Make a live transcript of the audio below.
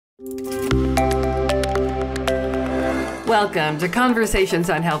Welcome to Conversations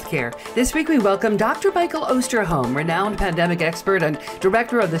on Healthcare. This week we welcome Dr. Michael Osterholm, renowned pandemic expert and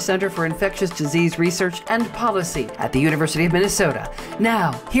director of the Center for Infectious Disease Research and Policy at the University of Minnesota.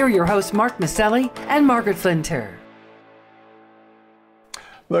 Now, here are your hosts, Mark Masselli and Margaret Flinter.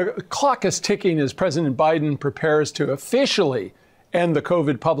 The clock is ticking as President Biden prepares to officially end the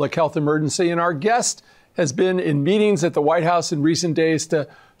COVID public health emergency, and our guest has been in meetings at the White House in recent days to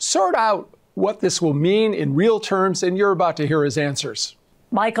sort out what this will mean in real terms, and you're about to hear his answers.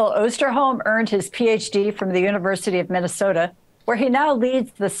 Michael Osterholm earned his Ph.D. from the University of Minnesota, where he now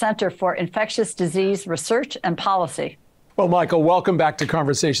leads the Center for Infectious Disease Research and Policy. Well, Michael, welcome back to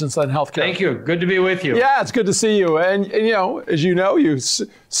Conversations on Healthcare. Thank you. Good to be with you. Yeah, it's good to see you. And you know, as you know, you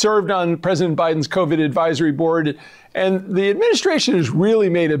served on President Biden's COVID advisory board, and the administration has really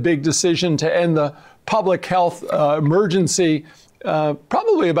made a big decision to end the public health emergency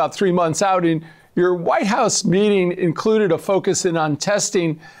probably about 3 months out. In your White House meeting included a focus in on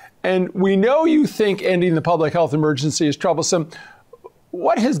testing, and we know you think ending the public health emergency is troublesome.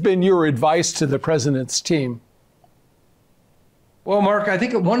 What has been your advice to the president's team? Well, Mark, I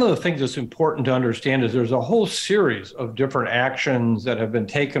think one of the things that's important to understand is there's a whole series of different actions that have been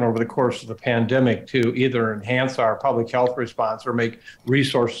taken over the course of the pandemic to either enhance our public health response or make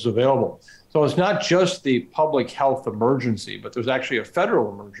resources available. So it's not just the public health emergency, but there's actually a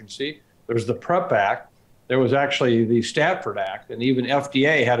federal emergency. There's the PrEP Act. There was actually the Stafford Act, and even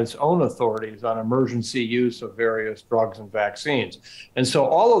FDA had its own authorities on emergency use of various drugs and vaccines. And so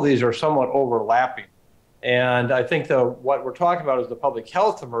all of these are somewhat overlapping. And I think what we're talking about is the public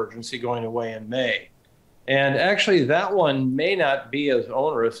health emergency going away in May. And actually, that one may not be as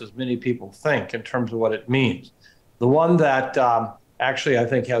onerous as many people think in terms of what it means. The one that actually I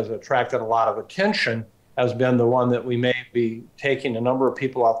think has attracted a lot of attention has been the one that we may be taking a number of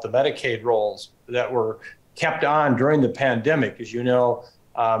people off the Medicaid rolls that were kept on during the pandemic. As you know,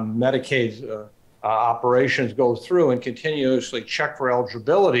 Medicaid's operations go through and continuously check for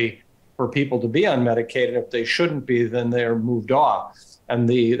eligibility for people to be on Medicaid, and if they shouldn't be, then they're moved off. And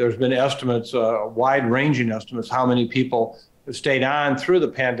there's been estimates, wide-ranging estimates, how many people have stayed on through the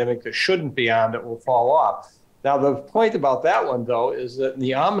pandemic that shouldn't be on that will fall off. Now, the point about that one, though, is that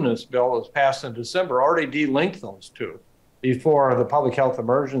the omnibus bill that was passed in December already delinked those two before the public health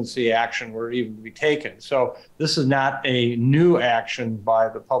emergency action were even to be taken. So this is not a new action by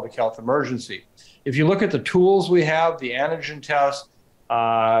the public health emergency. If you look at the tools we have, the antigen test,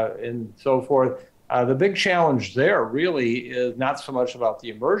 and so forth, the big challenge there really is not so much about the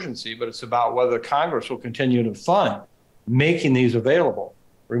emergency, but it's about whether Congress will continue to fund making these available.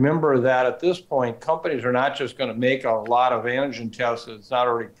 Remember that at this point, companies are not just going to make a lot of antigen tests that's not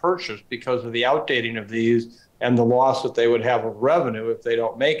already purchased because of the outdating of these and the loss that they would have of revenue if they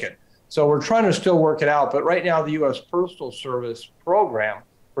don't make it. So we're trying to still work it out. But right now, the U.S. Postal Service program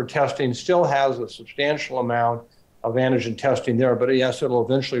for testing still has a substantial amount of antigen testing there, but yes, it'll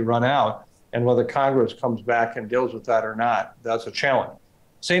eventually run out. And whether Congress comes back and deals with that or not, that's a challenge.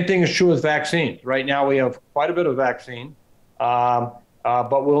 Same thing is true with vaccines. Right now, we have quite a bit of vaccine,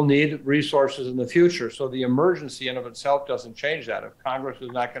 but we'll need resources in the future. So the emergency in of itself doesn't change that. If Congress is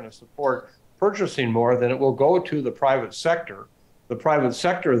not going to support purchasing more, then it will go to the private sector. The private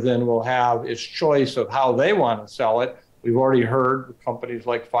sector then will have its choice of how they want to sell it. We've already heard companies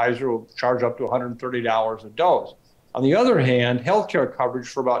like Pfizer will charge up to $130 a dose. On the other hand, healthcare coverage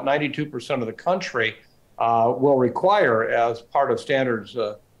for about 92% of the country will require, as part of standards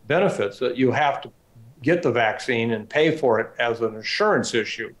benefits, that you have to get the vaccine and pay for it as an insurance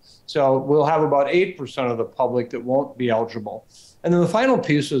issue. So we'll have about 8% of the public that won't be eligible. And then the final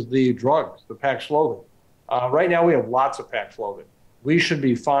piece is the drugs, the Paxlovid. Right now we have lots of Paxlovid. We should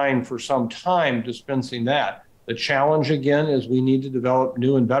be fine for some time dispensing that. The challenge, again, is we need to develop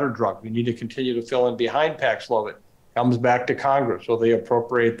new and better drugs. We need to continue to fill in behind Paxlovid. Comes back to Congress, so they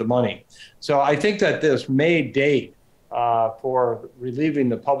appropriate the money. So I think that this May date for relieving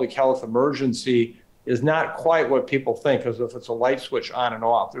the public health emergency is not quite what people think, as if it's a light switch on and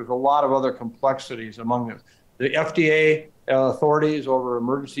off. There's a lot of other complexities among them. The FDA authorities over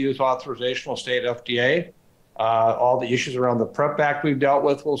emergency use authorization will stay at FDA. All the issues around the PrEP Act we've dealt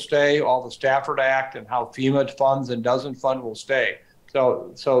with will stay. All the Stafford Act and how FEMA funds and doesn't fund will stay.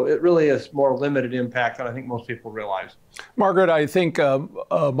 So it really is more limited impact than I think most people realize. Margaret, I think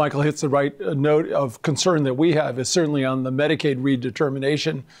Michael hits the right note of concern that we have is certainly on the Medicaid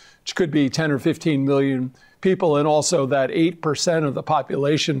redetermination, which could be 10 or 15 million people, and also that 8% of the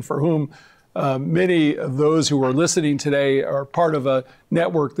population for whom many of those who are listening today are part of a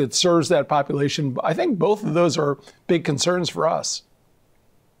network that serves that population. I think both of those are big concerns for us.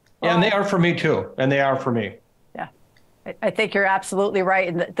 Yeah, and they are for me too. And they are for me. Yeah, I think you're absolutely right.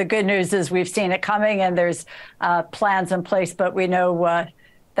 And the good news is we've seen it coming and there's plans in place, but we know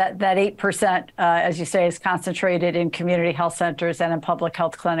that 8%, as you say, is concentrated in community health centers and in public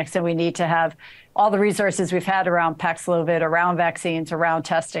health clinics. And we need to have all the resources we've had around Paxlovid, around vaccines, around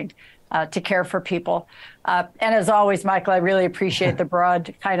testing to care for people. And as always, Michael, I really appreciate the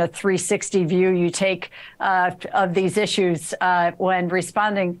broad kind of 360 view you take of these issues when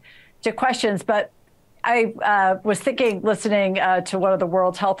responding to questions. But I was thinking, listening to one of the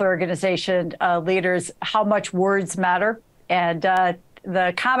World Health Organization leaders, how much words matter. And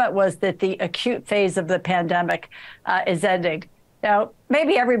the comment was that the acute phase of the pandemic is ending. Now,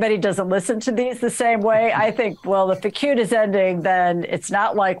 maybe everybody doesn't listen to these the same way. I think, well, if acute is ending, then it's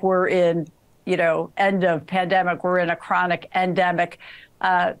not like we're in, end of pandemic. We're in a chronic endemic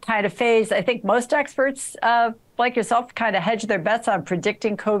kind of phase. I think most experts, like yourself, kind of hedge their bets on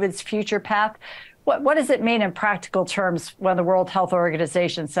predicting COVID's future path. What does it mean in practical terms when the World Health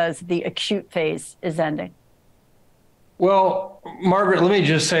Organization says the acute phase is ending? Well, Margaret, let me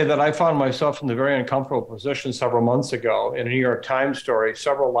just say that I found myself in the very uncomfortable position several months ago in a New York Times story,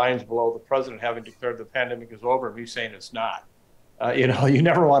 several lines below the president having declared the pandemic is over, and me saying it's not. You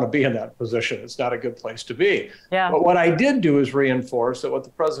never want to be in that position. It's not a good place to be. Yeah. But what I did do is reinforce that what the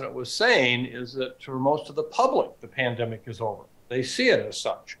president was saying is that for most of the public, the pandemic is over. They see it as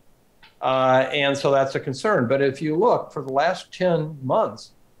such. And so that's a concern. But if you look, for the last 10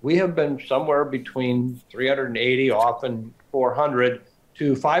 months, we have been somewhere between 380, often 400,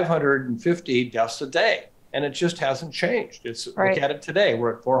 to 550 deaths a day. And it just hasn't changed. Look at it today.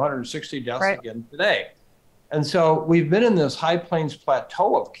 We're at 460 deaths again today. And so we've been in this high plains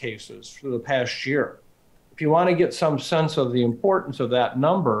plateau of cases for the past year. If you want to get some sense of the importance of that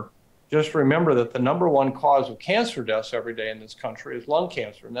number, just remember that the number one cause of cancer deaths every day in this country is lung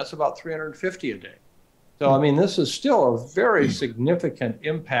cancer, and that's about 350 a day. So, I mean, this is still a very significant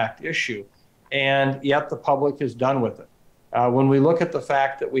impact issue, and yet the public is done with it. When we look at the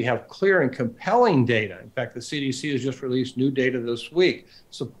fact that we have clear and compelling data, in fact, the CDC has just released new data this week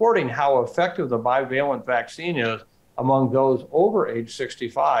supporting how effective the bivalent vaccine is among those over age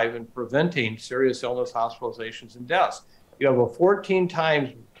 65 in preventing serious illness, hospitalizations, and deaths. You have a 14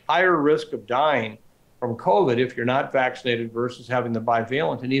 times higher risk of dying from COVID if you're not vaccinated versus having the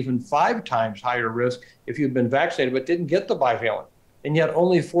bivalent, and even 5 times higher risk if you've been vaccinated but didn't get the bivalent. And yet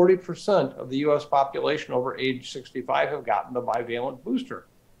only 40% of the US population over age 65 have gotten the bivalent booster.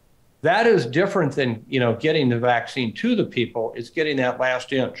 That is different than, getting the vaccine to the people. It's getting that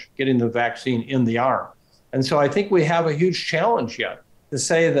last inch, getting the vaccine in the arm. And so I think we have a huge challenge yet to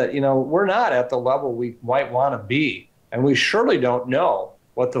say that, we're not at the level we might want to be. And we surely don't know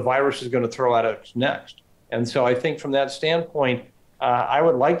what the virus is going to throw at us next. And so I think from that standpoint, I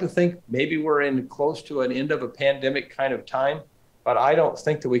would like to think maybe we're in close to an end of a pandemic kind of time, but I don't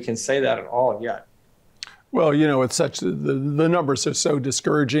think that we can say that at all yet. Well, it's such, the numbers are so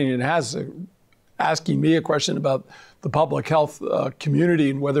discouraging, and has asking me a question about the public health community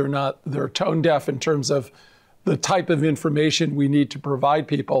and whether or not they're tone deaf in terms of the type of information we need to provide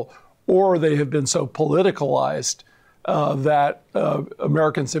people, or they have been so politicalized that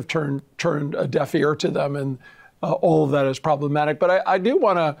Americans have turned a deaf ear to them, and all of that is problematic. But I do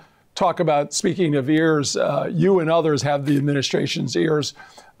want to talk about, speaking of ears, you and others have the administration's ears,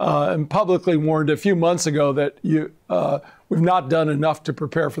 and publicly warned a few months ago that we've not done enough to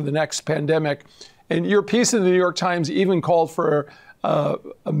prepare for the next pandemic. And your piece in the New York Times even called for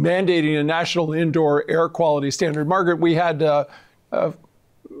mandating a national indoor air quality standard. Margaret, we had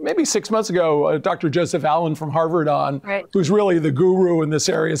maybe 6 months ago, Dr. Joseph Allen from Harvard on, who's really the guru in this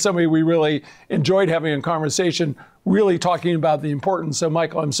area, somebody we really enjoyed having a conversation, really talking about the importance. So,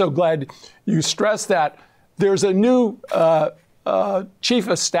 Michael, I'm so glad you stressed that. There's a new chief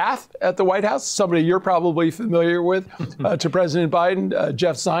of staff at the White House, somebody you're probably familiar with, to President Biden,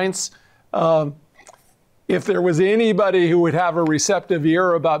 Jeff Zients. If there was anybody who would have a receptive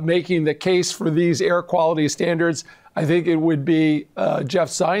ear about making the case for these air quality standards, I think it would be Jeff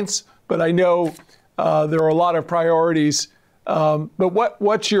Zients. But I know there are a lot of priorities. But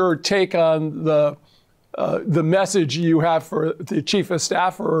what's your take on the message you have for the chief of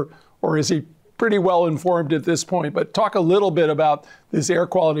staff, or is he pretty well informed at this point? But talk a little bit about this air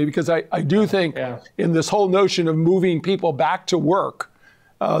quality, because I do think in this whole notion of moving people back to work,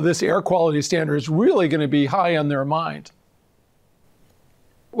 this air quality standard is really going to be high on their mind.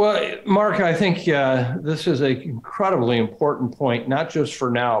 Well, Mark, I think this is an incredibly important point, not just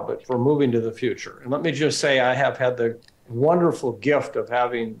for now, but for moving to the future. And let me just say, I have had the wonderful gift of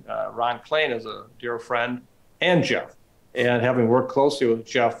having Ron Klain as a dear friend, and Jeff. and having worked closely with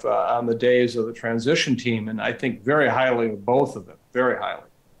Jeff on the days of the transition team, and I think very highly of both of them, very highly.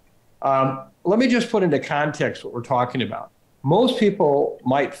 Let me just put into context what we're talking about. Most people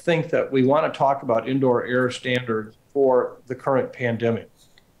might think that we want to talk about indoor air standards for the current pandemic.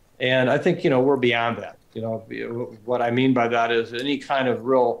 And I think, we're beyond that. What I mean by that is any kind of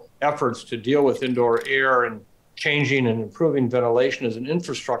real efforts to deal with indoor air and changing and improving ventilation is an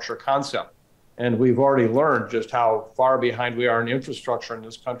infrastructure concept. And we've already learned just how far behind we are in infrastructure in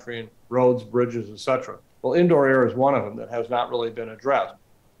this country, in roads, bridges, et cetera. Well, indoor air is one of them that has not really been addressed.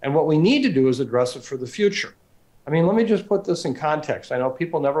 And what we need to do is address it for the future. I mean, let me just put this in context. I know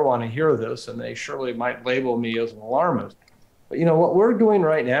people never want to hear this, and they surely might label me as an alarmist. But what we're doing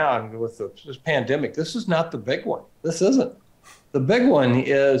right now with this pandemic, this is not the big one. This isn't. The big one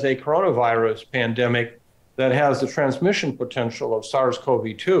is a coronavirus pandemic that has the transmission potential of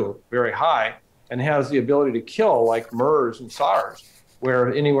SARS-CoV-2 very high and has the ability to kill like MERS and SARS,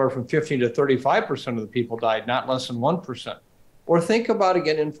 where anywhere from 15 to 35% of the people died, not less than 1%. Or think about,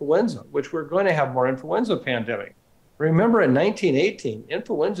 again, influenza, which we're going to have more influenza pandemic. Remember, in 1918,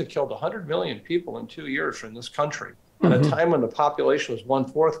 influenza killed 100 million people in 2 years in this country, at a time when the population was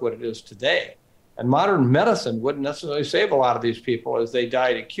 1/4 what it is today. And modern medicine wouldn't necessarily save a lot of these people as they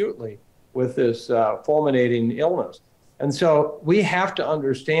died acutely with this fulminating illness. And so we have to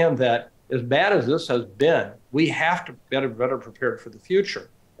understand that as bad as this has been, we have to be better prepared for the future.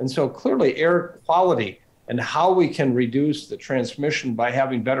 And so clearly air quality and how we can reduce the transmission by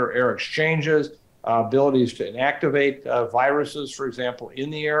having better air exchanges, abilities to inactivate viruses, for example,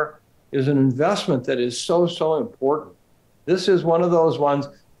 in the air, is an investment that is so important. This is one of those ones,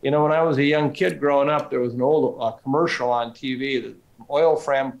 when I was a young kid growing up, there was an old commercial on TV, the oil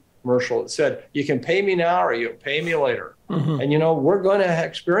frame commercial that said, you can pay me now or you'll pay me later. And, we're going to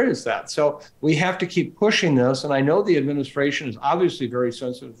experience that. So we have to keep pushing this. And I know the administration is obviously very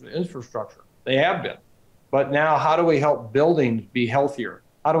sensitive to infrastructure. They have been. But now how do we help buildings be healthier?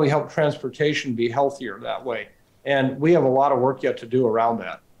 How do we help transportation be healthier that way? And we have a lot of work yet to do around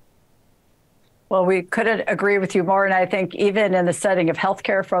that. Well, we couldn't agree with you more. And I think even in the setting of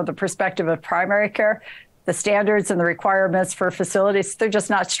healthcare, from the perspective of primary care, the standards and the requirements for facilities, they're just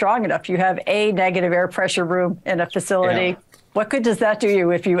not strong enough. You have a negative air pressure room in a facility. Yeah. What good does that do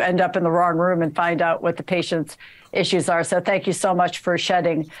you if you end up in the wrong room and find out what the patient's issues are? So thank you so much for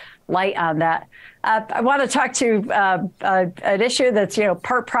shedding light on that. I want to talk to an issue that's,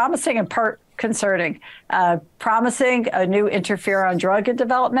 part promising and part concerning. Promising, a new interferon drug in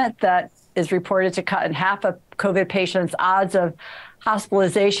development that is reported to cut in half a COVID patient's odds of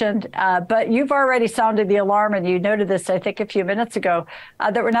hospitalization. But you've already sounded the alarm, and you noted this, I think, a few minutes ago,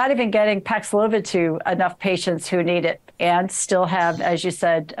 that we're not even getting Paxlovid to enough patients who need it, and still have, as you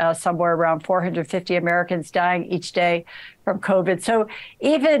said, somewhere around 450 Americans dying each day from COVID. So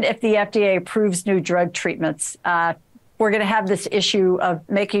even if the FDA approves new drug treatments, we're going to have this issue of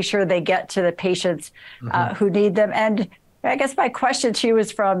making sure they get to the patients who need them. And I guess my question to you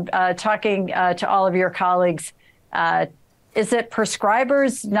is from talking to all of your colleagues, is it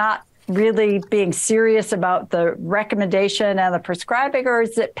prescribers not really being serious about the recommendation and the prescribing, or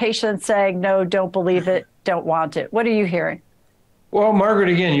is it patients saying, no, don't believe it, don't want it? What are you hearing? Well, Margaret,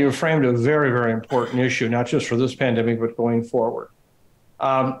 again, you framed a very, very important issue, not just for this pandemic, but going forward.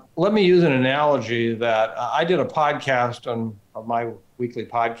 Let me use an analogy that I did a podcast on my weekly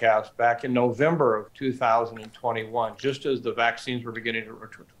podcast back in November of 2021, just as the vaccines were beginning to,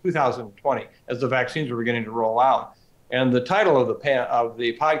 2020, as the vaccines were beginning to roll out. And the title of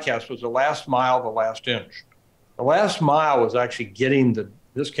the podcast was The Last Mile, The Last Inch. The last mile was actually getting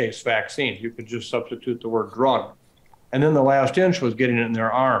this case, vaccine. You could just substitute the word drug. And then the last inch was getting it in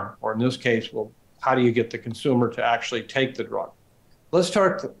their arm, or in this case, well, how do you get the consumer to actually take the drug? Let's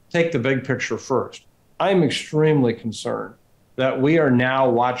take the big picture first. I'm extremely concerned that we are now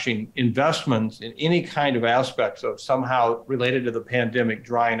watching investments in any kind of aspects of somehow related to the pandemic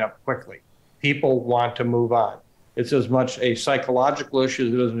drying up quickly. People want to move on. It's as much a psychological issue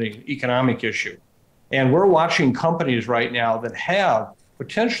as it is an economic issue. And we're watching companies right now that have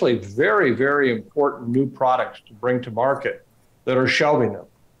potentially very, very important new products to bring to market that are shelving them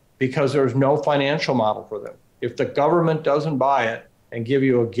because there's no financial model for them. If the government doesn't buy it and give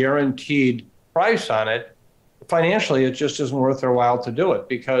you a guaranteed price on it, financially, it just isn't worth their while to do it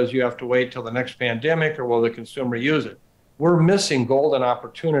because you have to wait till the next pandemic or will the consumer use it. We're missing golden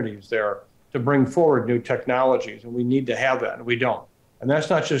opportunities there to bring forward new technologies, and we need to have that, and we don't. And that's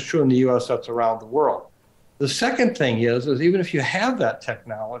not just true in the US, that's around the world. The second thing is even if you have that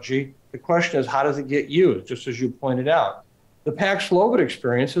technology, the question is, how does it get used, just as you pointed out? The Paxlovid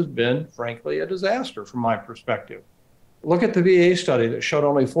experience has been, frankly, a disaster from my perspective. Look at the VA study that showed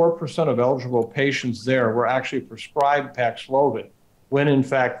only 4% of eligible patients there were actually prescribed Paxlovid, when in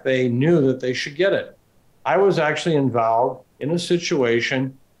fact they knew that they should get it. I was actually involved in a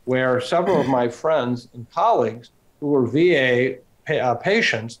situation where several of my friends and colleagues who were VA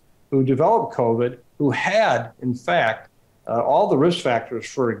patients who developed COVID, who had, in fact, all the risk factors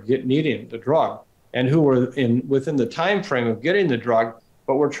for needing the drug, and who were within the time frame of getting the drug,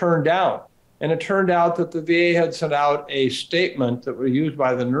 but were turned down. And it turned out that the VA had sent out a statement that was used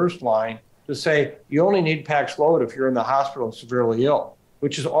by the nurse line to say, you only need Paxlovid if you're in the hospital and severely ill,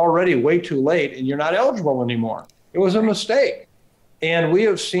 which is already way too late and you're not eligible anymore. It was a mistake. And we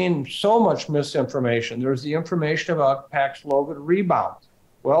have seen so much misinformation. There's the information about Paxlovid rebounds.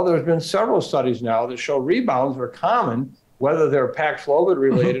 Well, there's been several studies now that show rebounds are common, whether they're Paxlovid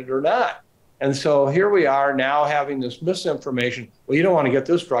related or not. And so here we are now having this misinformation. Well, you don't want to get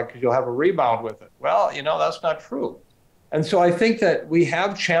this drug because you'll have a rebound with it. Well, you know, that's not true. And so I think that we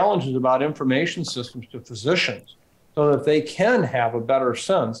have challenges about information systems to physicians so that they can have a better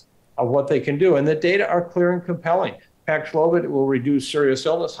sense of what they can do. And the data are clear and compelling. Paxlovid will reduce serious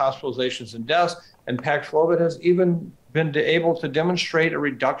illness, hospitalizations, and deaths. And Paxlovid has even been able to demonstrate a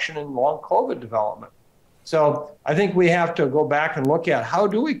reduction in long COVID development. So I think we have to go back and look at how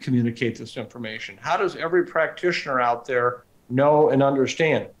do we communicate this information? How does every practitioner out there know and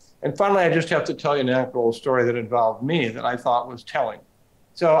understand? And finally, I just have to tell you an anecdotal story that involved me that I thought was telling.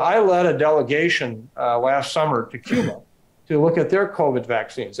 So I led a delegation last summer to Cuba to look at their COVID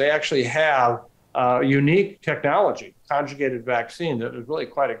vaccines. They actually have unique technology, conjugated vaccine that is really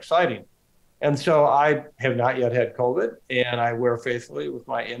quite exciting. And so I have not yet had COVID, and I wear faithfully with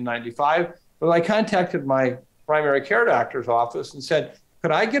my N95. But I contacted my primary care doctor's office and said, could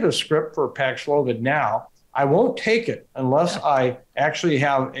I get a script for Paxlovid now? I won't take it unless I actually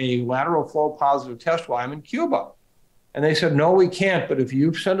have a lateral flow positive test while I'm in Cuba. And they said, no, we can't. But if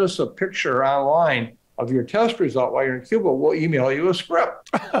you send us a picture online of your test result while you're in Cuba, we'll email you a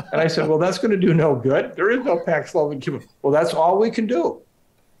script. And I said, well, that's going to do no good. There is no Paxlovid in Cuba. Well, that's all we can do.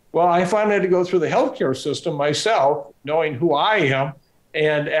 Well, I finally had to go through the healthcare system myself, knowing who I am,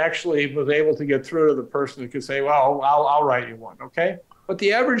 and actually was able to get through to the person who could say, well, I'll write you one, okay? But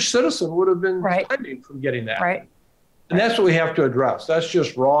the average citizen would have been prevented from getting that. Right. And that's what we have to address. That's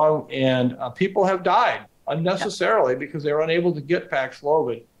just wrong. And people have died unnecessarily because they were unable to get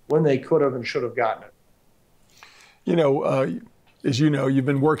Paxlovid when they could have and should have gotten it. You know, as you know, you've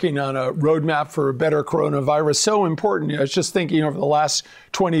been working on a roadmap for a better coronavirus. So important. I was just thinking over the last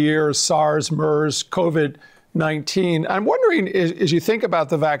 20 years, SARS, MERS, COVID-19. I'm wondering, as you think about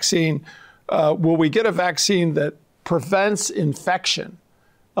the vaccine, will we get a vaccine that prevents infection?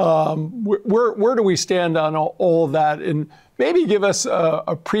 Where do we stand on all of that? And maybe give us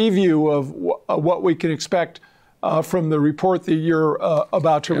a preview of what we can expect from the report that you're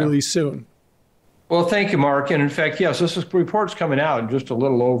about to release soon. Well, thank you, Mark. And in fact, yes, this report's coming out in just a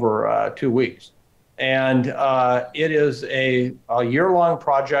little over 2 weeks. And it is a year-long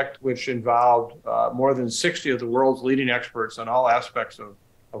project which involved more than 60 of the world's leading experts on all aspects of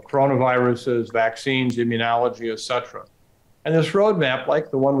coronaviruses, vaccines, immunology, et cetera. And this roadmap,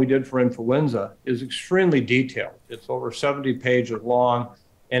 like the one we did for influenza, is extremely detailed. It's over 70 pages long,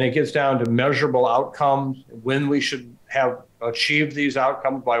 and it gets down to measurable outcomes, when we should have achieved these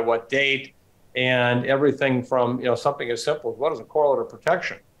outcomes, by what date, and everything from something as simple as what is a correlate of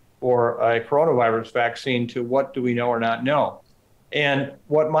protection for a coronavirus vaccine to what do we know or not know. And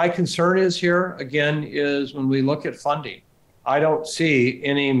what my concern is here, again, is when we look at funding, I don't see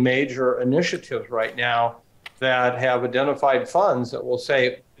any major initiatives right now that have identified funds that will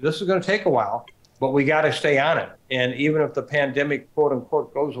say, this is going to take a while, but we got to stay on it. And even if the pandemic, quote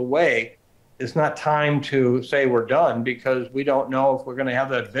unquote, goes away, it's not time to say we're done, because we don't know if we're going to have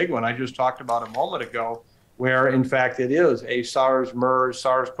that big one I just talked about a moment ago, where in fact it is a SARS, MERS,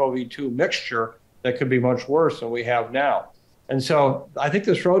 SARS-CoV-2 mixture that could be much worse than we have now. And so I think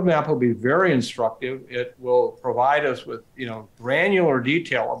this roadmap will be very instructive. It will provide us with granular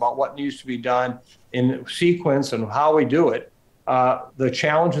detail about what needs to be done in sequence and how we do it. The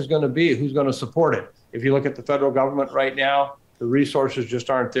challenge is going to be who's going to support it. If you look at the federal government right now, the resources just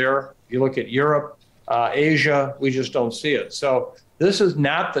aren't there. If you look at Europe, Asia, we just don't see it. So this is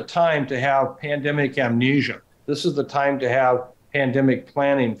not the time to have pandemic amnesia. This is the time to have pandemic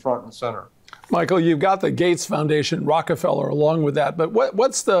planning front and center. Michael, you've got the Gates Foundation, Rockefeller along with that, but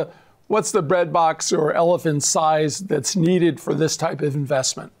what's the bread box or elephant size that's needed for this type of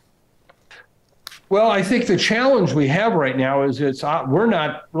investment? Well, I think the challenge we have right now is we're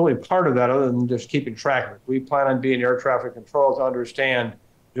not really part of that other than just keeping track of it. We plan on being air traffic control to understand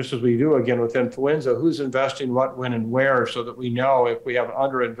just as we do again with influenza, who's investing what, when, and where, so that we know if we have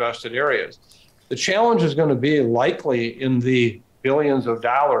underinvested areas. The challenge is going to be likely in the billions of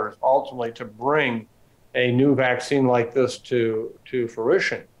dollars ultimately to bring a new vaccine like this to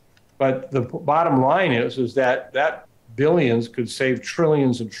fruition. But the bottom line is that that billions could save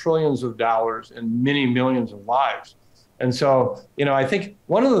trillions and trillions of dollars and many millions of lives. And so, I think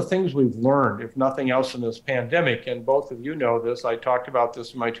one of the things we've learned, if nothing else in this pandemic, and both of you know this, I talked about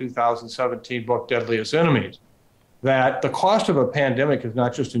this in my 2017 book, Deadliest Enemies, that the cost of a pandemic is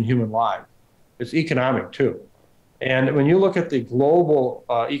not just in human lives, it's economic too. And when you look at the global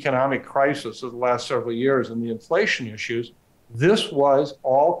economic crisis of the last several years and the inflation issues, this was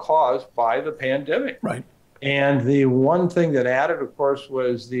all caused by the pandemic. Right. And the one thing that added, of course,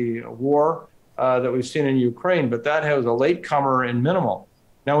 was the war that we've seen in Ukraine, but that has a latecomer and minimal.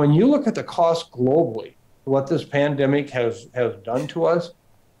 Now, when you look at the cost globally, what this pandemic has done to us,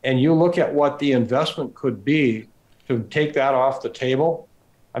 and you look at what the investment could be to take that off the table,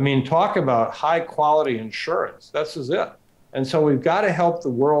 I mean, talk about high quality insurance. This is it. And so we've got to help the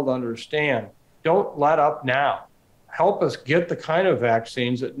world understand, don't let up now. Help us get the kind of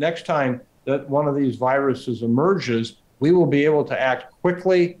vaccines that next time that one of these viruses emerges, we will be able to act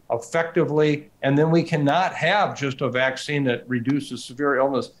quickly, effectively, and then we cannot have just a vaccine that reduces severe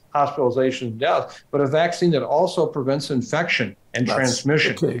illness, hospitalization, and death, but a vaccine that also prevents infection and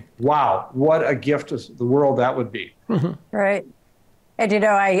transmission. Okay. Wow, what a gift to the world that would be. Mm-hmm. Right. And,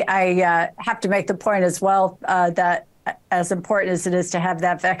 I have to make the point as well that as important as it is to have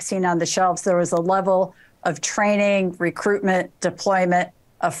that vaccine on the shelves, there was a level of training, recruitment, deployment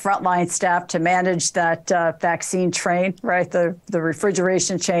of frontline staff to manage that vaccine train, right? The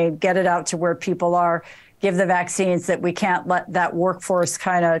refrigeration chain, get it out to where people are, give the vaccines, that we can't let that workforce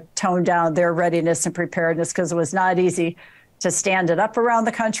kind of tone down their readiness and preparedness, because it was not easy to stand it up around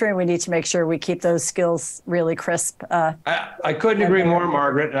the country. And we need to make sure we keep those skills really crisp. I couldn't agree more,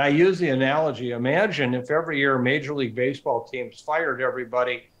 Margaret. And I use the analogy, imagine if every year Major League Baseball teams fired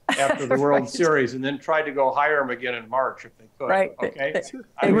everybody after the World Series and then tried to go hire them again in March if they could. Right. Okay.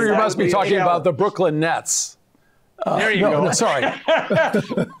 We must be talking about the Brooklyn Nets. There you go. No, sorry.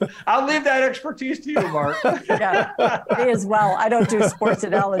 I'll leave that expertise to you, Mark. Yeah, me as well. I don't do sports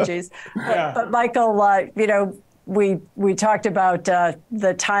analogies. But Michael, we talked about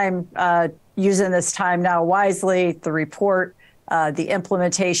the time, using this time now wisely, the report, the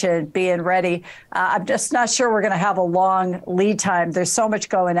implementation, being ready. I'm just not sure we're going to have a long lead time. There's so much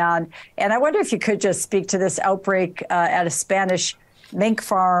going on. And I wonder if you could just speak to this outbreak at a Spanish mink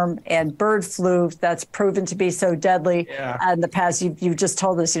farm and bird flu that's proven to be so deadly in the past. You've just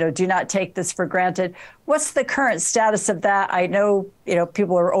told us, do not take this for granted. What's the current status of that? I know,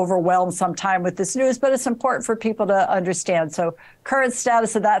 people are overwhelmed sometime with this news, but it's important for people to understand. So current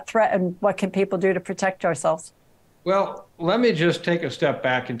status of that threat, and what can people do to protect ourselves? Well, let me just take a step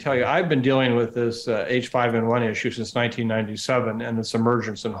back and tell you, I've been dealing with this H5N1 issue since 1997 and its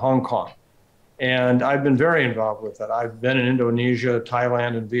emergence in Hong Kong. And I've been very involved with it. I've been in Indonesia,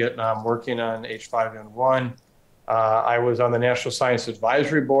 Thailand, and Vietnam working on H5N1. I was on the National Science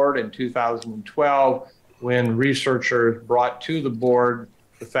Advisory Board in 2012 when researchers brought to the board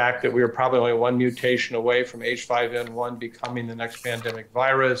the fact that we were probably only one mutation away from H5N1 becoming the next pandemic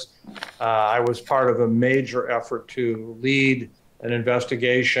virus. I was part of a major effort to lead an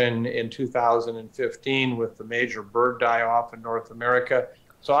investigation in 2015 with the major bird die-off in North America.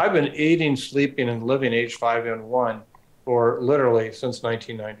 So I've been eating, sleeping, and living H5N1 for literally since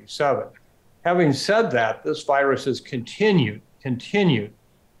 1997. Having said that, this virus has continued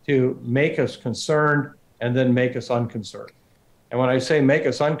to make us concerned and then make us unconcerned. And when I say make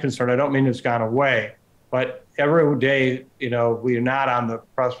us unconcerned, I don't mean it's gone away, but every day, we're not on the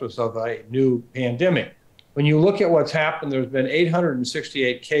precipice of a new pandemic. When you look at what's happened, there's been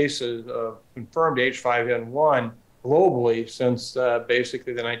 868 cases of confirmed H5N1 globally since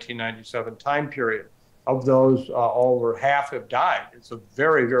basically the 1997 time period. Of those, over half have died. It's a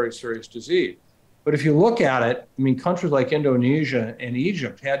very, very serious disease. But if you look at it, countries like Indonesia and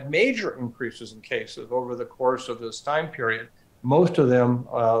Egypt had major increases in cases over the course of this time period, most of them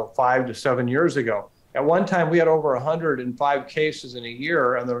 5 to 7 years ago. At one time, we had over 105 cases in a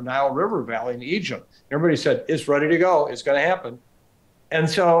year on the Nile River Valley in Egypt. Everybody said, it's ready to go, it's going to happen. And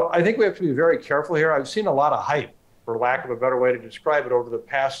so I think we have to be very careful here. I've seen a lot of hype, for lack of a better way to describe it, over the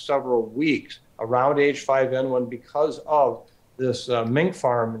past several weeks around H5N1 because of this mink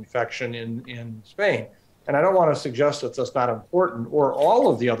farm infection in Spain. And I don't want to suggest that that's not important, or all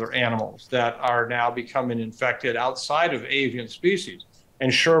of the other animals that are now becoming infected outside of avian species.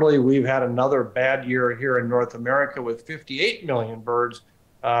 And surely we've had another bad year here in North America with 58 million birds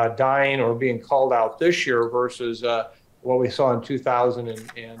dying or being called out this year versus what we saw in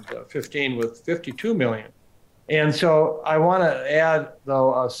 2015 with 52 million. And so I want to add,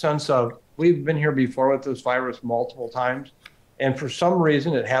 though, a sense of we've been here before with this virus multiple times. And for some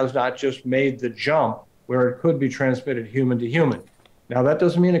reason, it has not just made the jump where it could be transmitted human to human. Now, that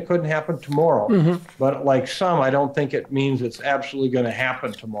doesn't mean it couldn't happen tomorrow, but like some, I don't think it means it's absolutely going to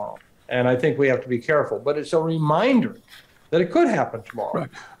happen tomorrow. And I think we have to be careful. But it's a reminder that it could happen tomorrow.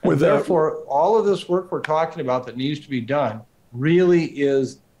 Right. Therefore, all of this work we're talking about that needs to be done really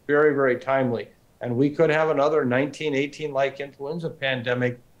is very, very timely. And we could have another 1918-like influenza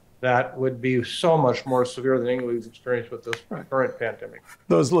pandemic that would be so much more severe than anything we've experienced with this current pandemic.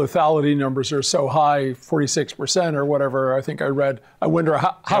 Those lethality numbers are so high, 46% or whatever, I think I read. I wonder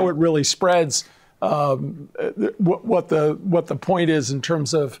how it really spreads, what the point is in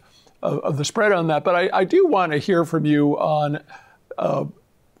terms of the spread on that. But I do want to hear from you on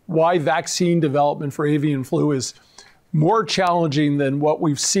why vaccine development for avian flu is more challenging than what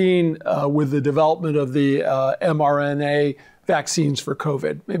we've seen with the development of the mRNA vaccines for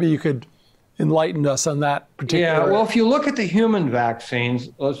COVID. Maybe you could enlighten us on that particular. Yeah, well, if you look at the human vaccines,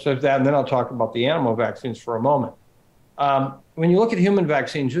 let's say that, and then I'll talk about the animal vaccines for a moment. When you look at human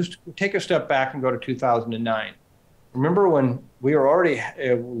vaccines, just take a step back and go to 2009. Remember when we were already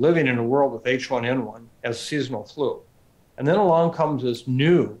living in a world with H1N1 as seasonal flu. And then along comes this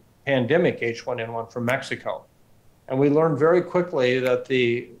new pandemic H1N1 from Mexico. And we learned very quickly that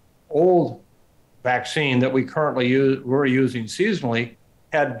the old vaccine that we currently were using seasonally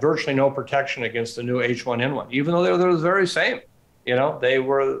had virtually no protection against the new H1N1, even though they were the very same. You know, they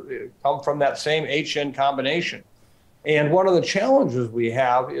come from that same HN combination. And one of the challenges we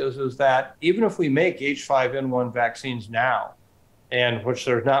have is that even if we make H5N1 vaccines now, and which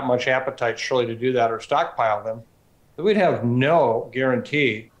there's not much appetite surely to do that or stockpile them, we'd have no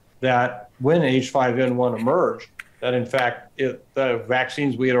guarantee that when H5N1 emerged, that in fact the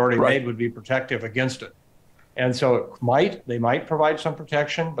vaccines we had already made would be protective against it. And so they might provide some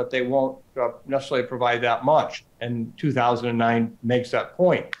protection, but they won't necessarily provide that much. And 2009 makes that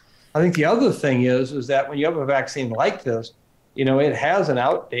point. I think the other thing is that when you have a vaccine like this, you know, it has an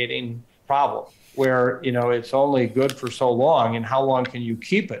outdating problem where, you know, it's only good for so long, and how long can you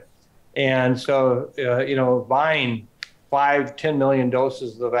keep it? And so, you know, buying 5-10 million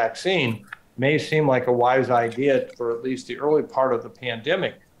doses of the vaccine may seem like a wise idea for at least the early part of the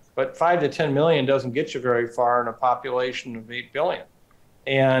pandemic, but 5 to 10 million doesn't get you very far in a population of 8 billion.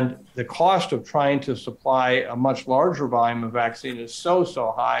 And the cost of trying to supply a much larger volume of vaccine is so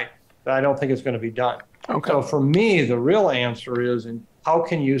high that I don't think it's going to be done. Okay. So for me, the real answer is, how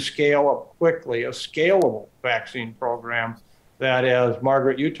can you scale up quickly a scalable vaccine program that, as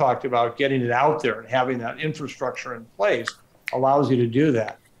Margaret, you talked about, getting it out there and having that infrastructure in place allows you to do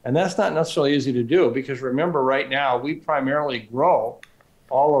that. And that's not necessarily easy to do, because remember, right now, we primarily grow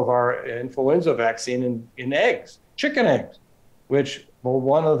all of our influenza vaccine in eggs, chicken eggs, which, well,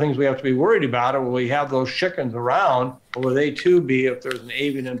 one of the things we have to be worried about are, will we have those chickens around, or will they too be, if there's an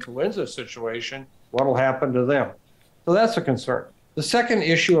avian influenza situation, what will happen to them? So that's a concern. The second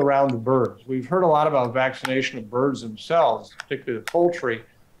issue around the birds, we've heard a lot about vaccination of birds themselves, particularly the poultry,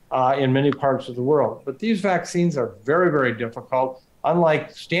 in many parts of the world. But these vaccines are very, very difficult.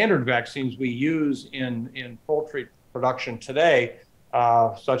 Unlike standard vaccines we use in poultry production today,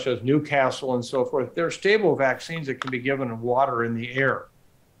 such as Newcastle and so forth, they're stable vaccines that can be given in water in the air.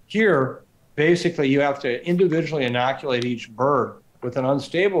 Here, basically, you have to individually inoculate each bird with an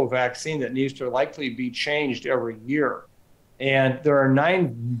unstable vaccine that needs to likely be changed every year. And there are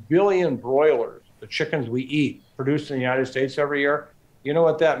 9 billion broilers, the chickens we eat, produced in the United States every year. You know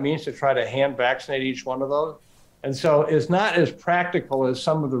what that means to try to hand vaccinate each one of those? And so it's not as practical as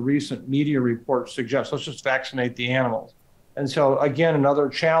some of the recent media reports suggest. Let's just vaccinate the animals. And so, again, another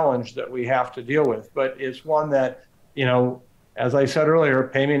challenge that we have to deal with. But it's one that, you know, as I said earlier,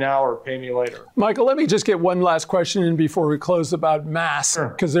 pay me now or pay me later. Michael, let me just get one last question in before we close about masks,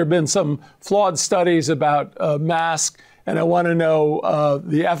 because there have been some flawed studies about masks. And I want to know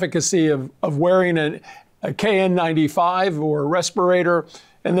the efficacy of wearing a KN95 or a respirator.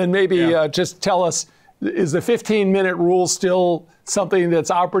 And then maybe just tell us, is the 15-minute rule still something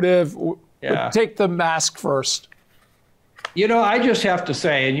that's operative? Yeah. Take the mask first. You know, I just have to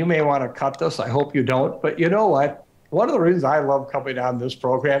say, and you may want to cut this, I hope you don't, but you know what? One of the reasons I love coming on this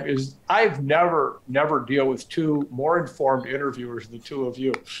program is I've never deal with two more informed interviewers than the two of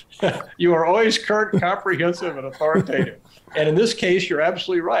you. You are always current, comprehensive, and authoritative. And in this case, you're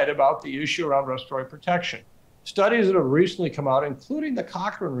absolutely right about the issue around respiratory protection. Studies that have recently come out, including the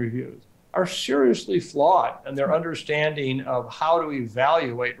Cochrane reviews, are seriously flawed in their understanding of how to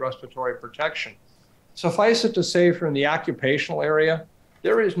evaluate respiratory protection. Suffice it to say, from the occupational area,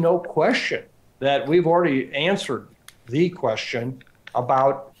 there is no question that we've already answered the question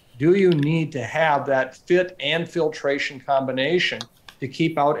about, do you need to have that fit and filtration combination to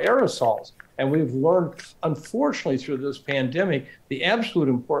keep out aerosols? And we've learned, unfortunately, through this pandemic, the absolute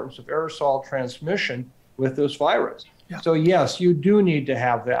importance of aerosol transmission with this virus. Yeah. So yes, you do need to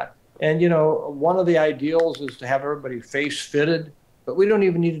have that. And one of the ideals is to have everybody face fitted, but we don't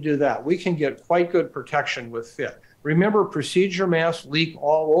even need to do that. We can get quite good protection with fit. Remember, procedure masks leak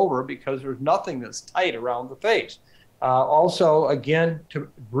all over because there's nothing that's tight around the face. Also, again, to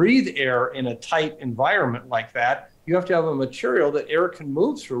breathe air in a tight environment like that, you have to have a material that air can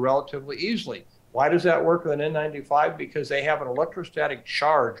move through relatively easily. Why does that work with an N95? Because they have an electrostatic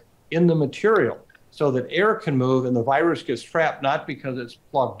charge in the material so that air can move and the virus gets trapped, not because it's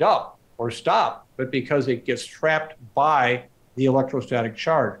plugged up or stopped, but because it gets trapped by the electrostatic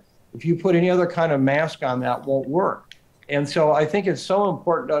charge. If you put any other kind of mask on, that won't work. And so I think it's so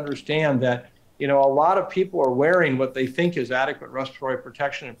important to understand that a lot of people are wearing what they think is adequate respiratory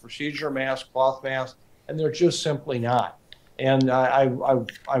protection and procedure masks, cloth masks, and they're just simply not. And I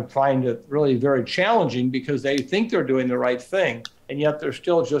find it really very challenging because they think they're doing the right thing, and yet they're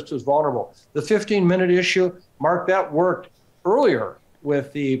still just as vulnerable. The 15-minute issue, Mark, that worked earlier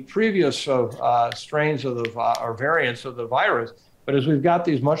with the previous strains of or variants of the virus. But as we've got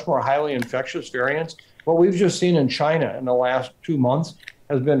these much more highly infectious variants, what we've just seen in China in the last 2 months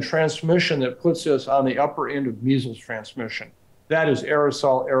has been transmission that puts us on the upper end of measles transmission. That is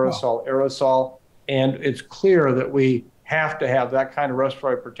aerosol, aerosol, aerosol. And it's clear that we have to have that kind of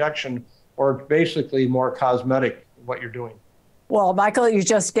respiratory protection, or basically more cosmetic what you're doing. Well, Michael, you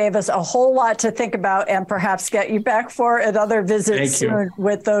just gave us a whole lot to think about, and perhaps get you back for another visit soon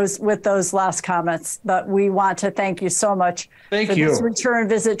with those last comments. But we want to thank you so much for this return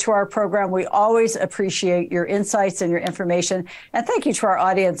visit to our program. We always appreciate your insights and your information. And thank you to our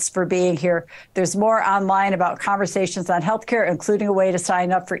audience for being here. There's more online about conversations on healthcare, including a way to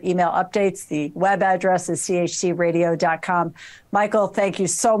sign up for email updates. The web address is chcradio.com. Michael, thank you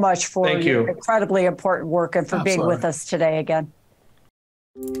so much for your incredibly important work and for being with us today again.